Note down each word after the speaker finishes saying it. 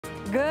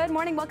Good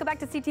morning. Welcome back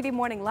to CTV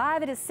Morning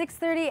Live. It is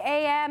 6:30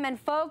 a.m. and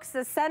folks,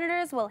 the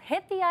Senators will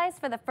hit the ice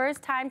for the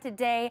first time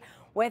today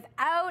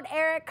without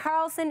Erik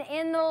Karlsson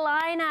in the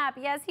lineup.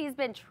 Yes, he's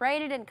been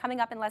traded and coming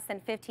up in less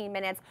than 15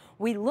 minutes.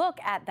 We look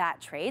at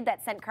that trade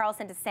that sent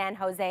Karlsson to San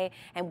Jose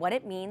and what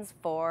it means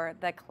for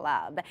the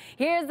club.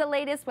 Here's the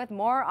latest with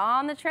more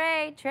on the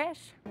trade.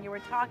 Trish. You were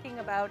talking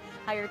about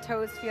how your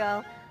toes feel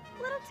a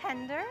little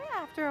tender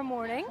after a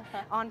morning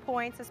on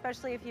points,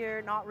 especially if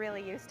you're not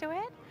really used to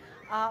it.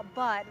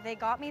 But they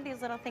got me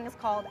these little things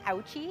called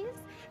ouchies,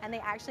 and they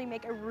actually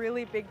make a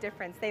really big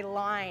difference. They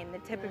line the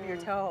tip of your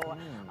toe,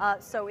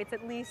 so it's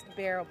at least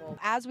bearable.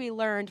 As we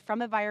learned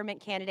from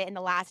Environment Canada in the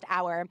last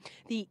hour,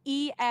 the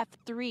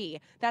EF3,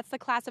 that's the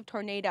class of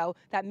tornado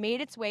that made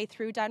its way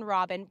through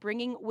Dunrobin,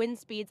 bringing wind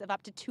speeds of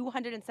up to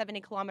 270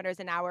 kilometers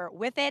an hour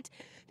with it.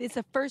 It's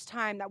the first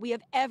time that we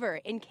have ever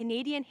in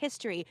Canadian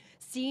history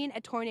seen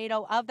a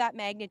tornado of that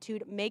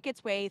magnitude make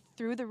its way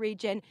through the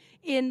region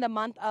in the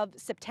month of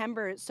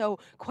September. So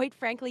quite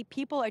frankly,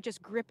 people are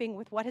just gripping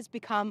with what has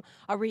become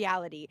a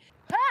reality.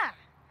 Ah!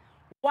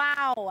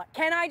 Wow,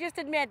 can I just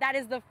admit that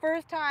is the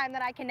first time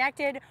that I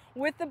connected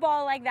with the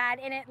ball like that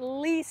in at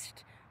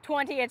least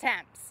 20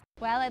 attempts.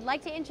 Well, I'd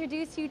like to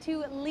introduce you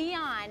to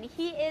Leon.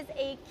 He is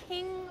a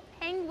king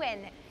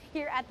penguin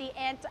here at the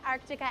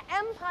Antarctica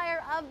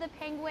Empire of the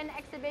Penguin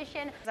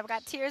exhibition. I've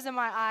got tears in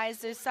my eyes.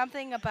 There's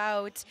something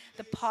about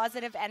the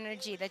positive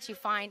energy that you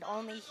find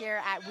only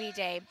here at We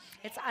Day.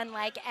 It's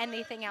unlike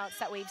anything else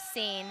that we've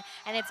seen,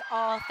 and it's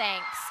all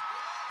thanks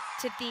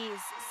to these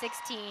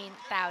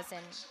 16,000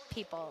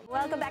 people.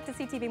 Welcome back to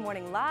CTV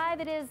Morning Live.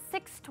 It is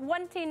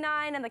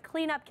 6:29 and the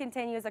cleanup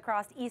continues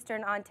across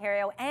eastern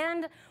Ontario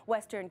and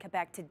western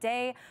Quebec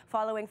today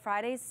following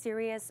Friday's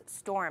serious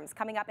storms.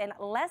 Coming up in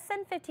less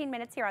than 15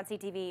 minutes here on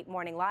CTV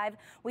Morning Live,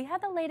 we have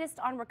the latest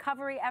on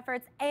recovery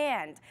efforts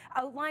and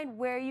outline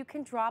where you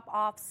can drop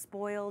off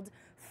spoiled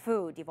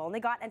food. You've only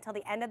got until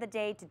the end of the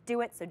day to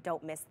do it, so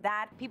don't miss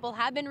that. People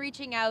have been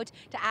reaching out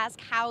to ask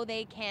how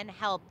they can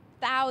help.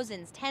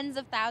 Thousands, tens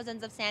of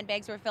thousands of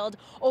sandbags were filled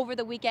over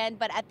the weekend,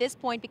 but at this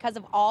point, because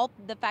of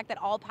the fact that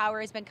all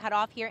power has been cut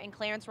off here in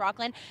Clarence,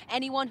 Rockland,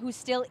 anyone who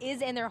still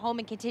is in their home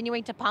and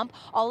continuing to pump,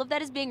 all of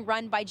that is being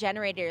run by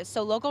generators.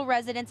 So local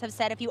residents have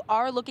said if you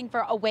are looking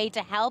for a way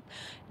to help,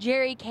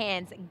 jerry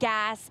cans,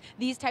 gas,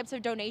 these types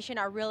of donation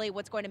are really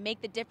what's going to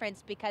make the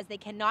difference because they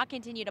cannot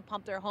continue to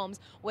pump their homes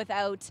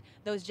without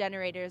those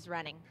generators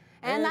running.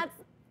 And that's...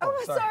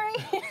 Oh, sorry.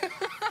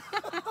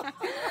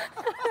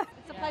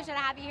 It's a pleasure to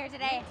have you here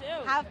today. Me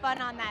too. Have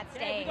fun on that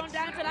stage. Yeah, we're going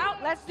dance it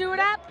out. Let's do it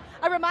up.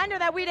 A reminder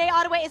that We Day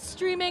Ottawa is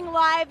streaming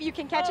live. You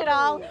can catch it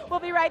all. We'll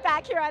be right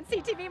back here on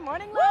CTV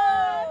Morning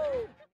Live.